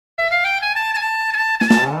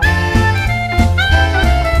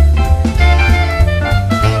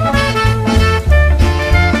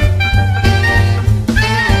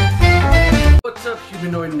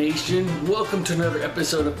Humanoid Nation? Welcome to another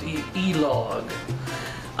episode of the ELOG.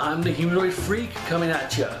 I'm the Humanoid Freak coming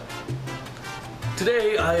at ya.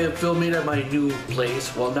 Today I am filming at my new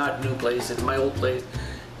place. Well, not new place, it's my old place.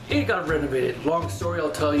 It got renovated. Long story,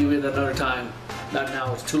 I'll tell you in another time. Not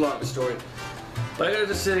now, it's too long a story. But I gotta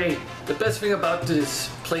just say, the best thing about this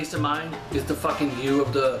place of mine is the fucking view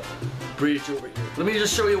of the bridge over here. Let me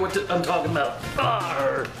just show you what I'm talking about.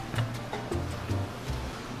 Arr!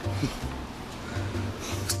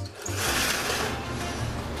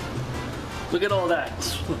 Look at all that.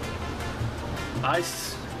 I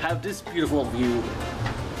have this beautiful view.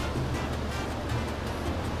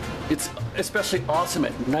 It's especially awesome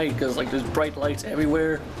at night because like there's bright lights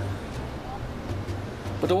everywhere.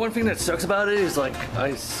 But the one thing that sucks about it is like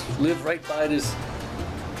I live right by this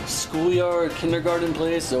schoolyard, kindergarten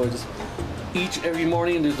place, so I just every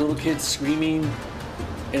morning there's little kids screaming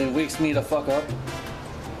and it wakes me the fuck up.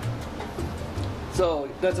 So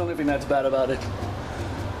that's the only thing that's bad about it.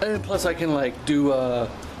 And plus I can like do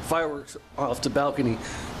fireworks off the balcony.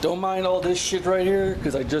 Don't mind all this shit right here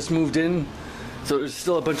because I just moved in, so there's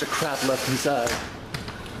still a bunch of crap left inside.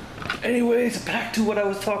 Anyways, back to what I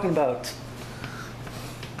was talking about.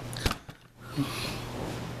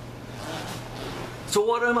 So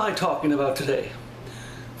what am I talking about today?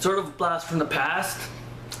 Sort of a blast from the past.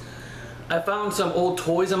 I found some old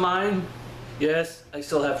toys of mine. Yes, I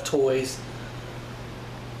still have toys.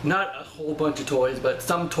 Not a whole bunch of toys, but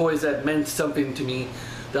some toys that meant something to me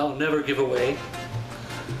that I'll never give away.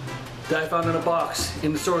 That I found in a box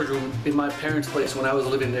in the storage room in my parents' place when I was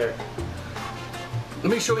living there.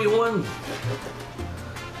 Let me show you one.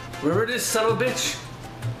 Remember this son of a bitch?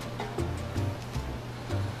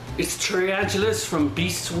 It's Tarantulas from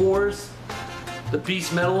Beast Wars, the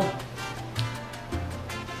Beast Metal.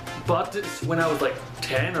 Bought this when I was like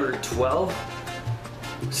 10 or 12.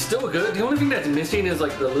 Still good. The only thing that's missing is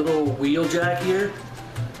like the little wheel jack here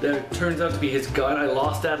that turns out to be his gun. I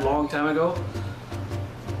lost that a long time ago.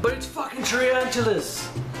 But it's fucking Tarantulas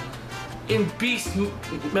in Beast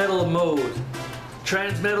Metal mode.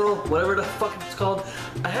 Trans Metal, whatever the fuck it's called.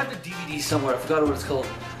 I have the DVD somewhere. I forgot what it's called.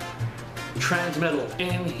 Trans Metal.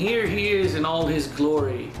 And here he is in all his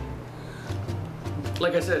glory.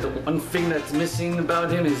 Like I said, the one thing that's missing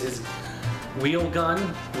about him is his wheel gun,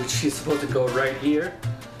 which is supposed to go right here.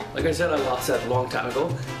 Like I said, I lost that a long time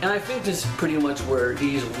ago. And I think this is pretty much where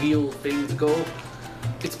these wheel things go.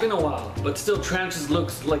 It's been a while, but still Tarantulas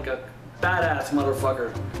looks like a badass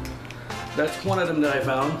motherfucker. That's one of them that I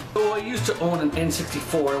found. So I used to own an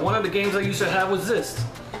N64, and one of the games I used to have was this.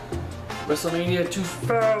 WrestleMania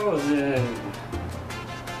 2000.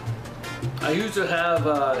 I used to have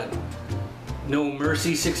No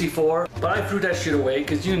Mercy 64, but I threw that shit away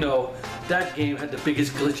because you know that game had the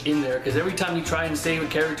biggest glitch in there, because every time you try and save a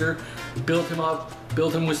character, build him up,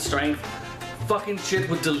 build him with strength, fucking shit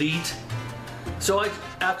would delete. So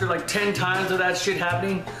after like 10 times of that shit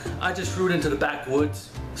happening, I just threw it into the backwoods.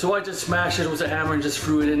 So I just smashed it with a hammer and just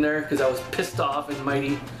threw it in there because I was pissed off and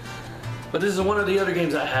mighty. But this is one of the other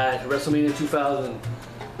games I had, WrestleMania 2000.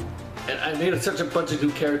 And I made such a bunch of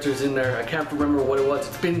new characters in there. I can't remember what it was.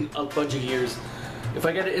 It's been a bunch of years. If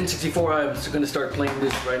I get an N64, I'm just going to start playing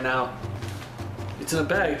this right now. It's in a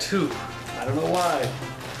bag too. I don't know why.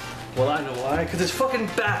 Well, I know why. Because it's fucking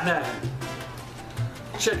Batman.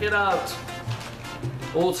 Check it out.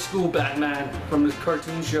 Old school Batman from this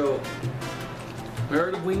cartoon show.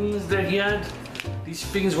 Remember the wings that he had? These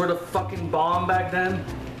things were the fucking bomb back then.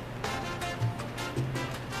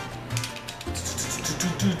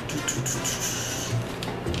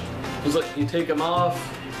 It was like you take him off,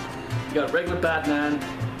 you got regular Batman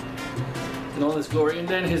and all this glory, and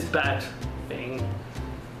then his bat thing.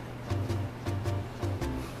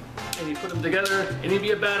 And you put them together and he'd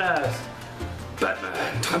be a badass.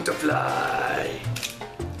 Batman, time to fly.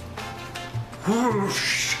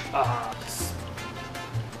 Whoosh. Ah.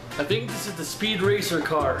 I think this is the Speed Racer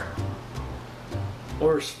car.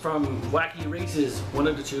 Or from Wacky Races, one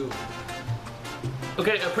of the two.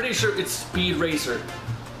 Okay, I'm pretty sure it's Speed Racer.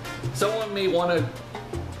 Someone may want to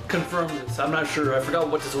confirm this. I'm not sure. I forgot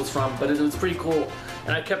what this was from, but it was pretty cool.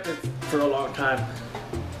 And I kept it for a long time.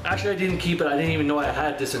 Actually, I didn't keep it. I didn't even know I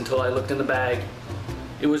had this until I looked in the bag.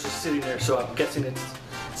 It was just sitting there, so I'm guessing it's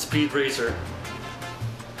Speed Racer.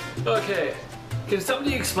 Okay, can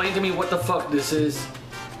somebody explain to me what the fuck this is?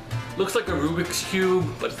 Looks like a Rubik's Cube,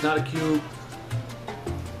 but it's not a cube.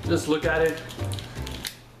 Just look at it.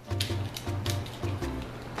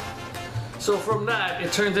 So from that,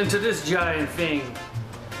 it turns into this giant thing.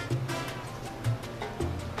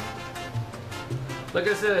 Like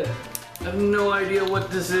I said, I have no idea what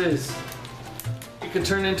this is. It could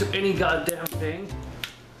turn into any goddamn thing.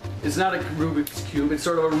 It's not a Rubik's Cube, it's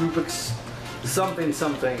sort of a Rubik's something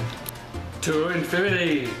something. To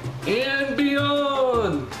infinity and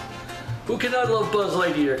beyond! Who cannot love Buzz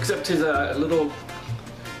Lightyear, except his little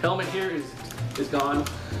helmet here is gone.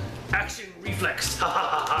 Action reflex, ha ha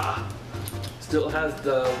ha ha! Still has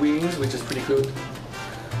the wings, which is pretty good.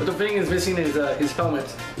 But the thing is missing is his helmet.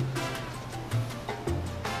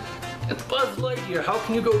 It's Buzz Lightyear, how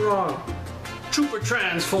can you go wrong? Trooper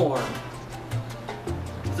transform!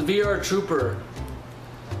 The VR Trooper.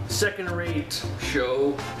 Second rate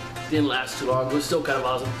show. Didn't last too long, but was still kind of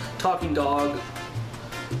awesome. Talking dog.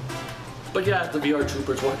 But yeah, the VR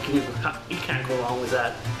Troopers, what can you can't go wrong with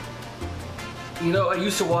that. You know, I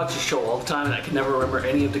used to watch the show all the time and I can never remember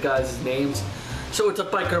any of the guys' names. So it's a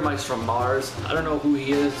biker mice from Mars. I don't know who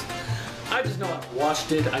he is. I just know I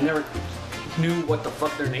watched it. I never knew what the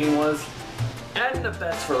fuck their name was. And the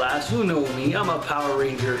best for last, you know me, I'm a Power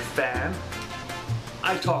Ranger fan.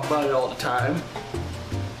 I talk about it all the time.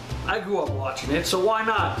 I grew up watching it, so why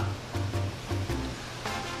not?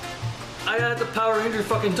 I had the Power Ranger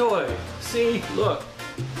fucking toy. See, look.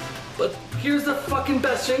 But here's the fucking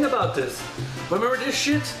best thing about this. Remember this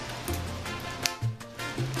shit?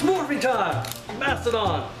 It's morphing time!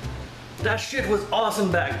 Mastodon! That shit was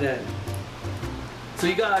awesome back then. So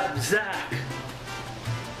you got Zack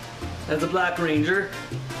as a Black Ranger,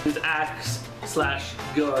 his axe slash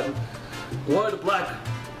gun. Why do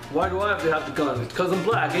I have to have the gun? It's because I'm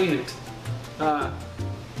black, ain't it? And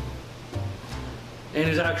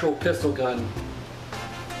his actual pistol gun.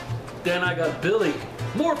 Then I got Billy.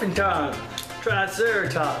 Morphing time!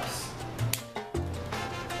 Triceratops.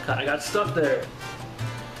 Kinda got stuck there.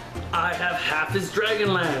 I have half his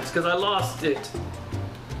dragon lance because I lost it.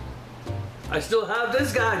 I still have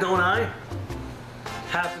this guy, don't I?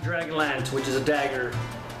 Half the dragon lance, which is a dagger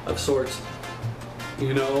of sorts.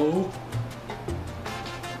 You know?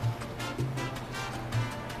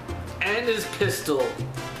 And his pistol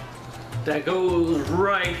that goes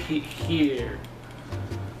right here.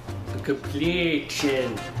 The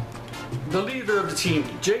completion. The leader of the team,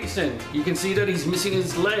 Jason. You can see that he's missing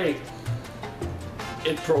his leg.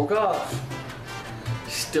 It broke off.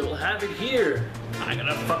 Still have it here. I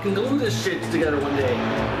gotta fucking glue this shit together one day.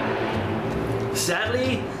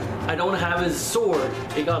 Sadly, I don't have his sword.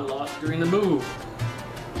 It got lost during the move.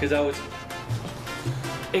 It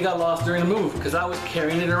got lost during the move because I was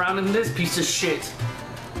carrying it around in this piece of shit.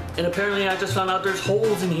 And apparently I just found out there's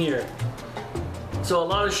holes in here. So a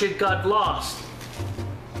lot of shit got lost.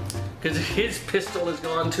 Because his pistol is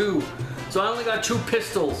gone too. So I only got 2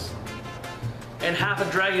 pistols. And half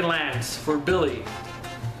a dragon lance for Billy.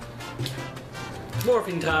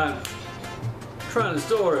 Morphing time.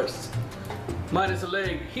 Tyrannosaurus. Minus a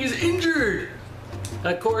leg. He's injured!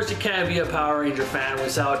 And of course you can't be a Power Ranger fan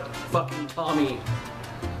without fucking Tommy.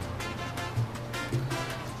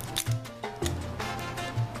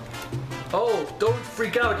 Oh, don't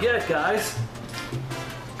freak out yet, guys.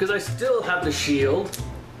 Because I still have the shield.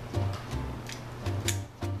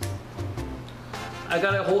 I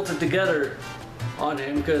gotta hold it together on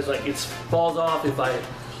him because like it falls off if I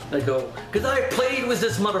let go. Because I played with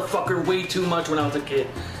this motherfucker way too much when I was a kid.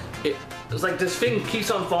 It was like this thing keeps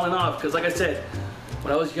on falling off because like I said,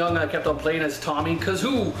 when I was young I kept on playing as Tommy because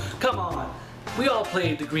who? Come on. We all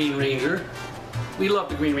played the Green Ranger. We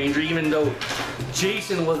loved the Green Ranger even though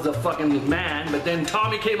Jason was the fucking man, but then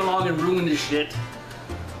Tommy came along and ruined his shit.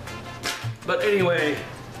 But anyway,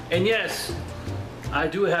 and yes, I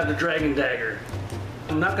do have the dragon dagger.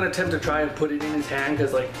 I'm not gonna attempt to try and put it in his hand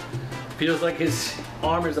because like feels like his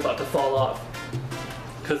arm is about to fall off.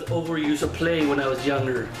 Because overuse of play when I was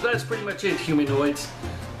younger. That's pretty much it, humanoids.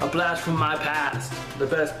 A blast from my past. The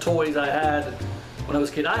best toys I had when I was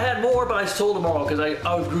a kid. I had more, but I sold them all because I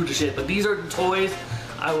outgrew the shit. But these are the toys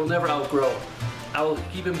I will never outgrow. I will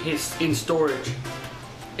keep them in storage.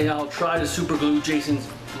 And I'll try to super glue Jason's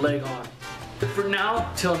leg on. But for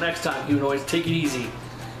now, till next time, humanoids, take it easy.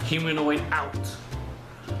 Humanoid out.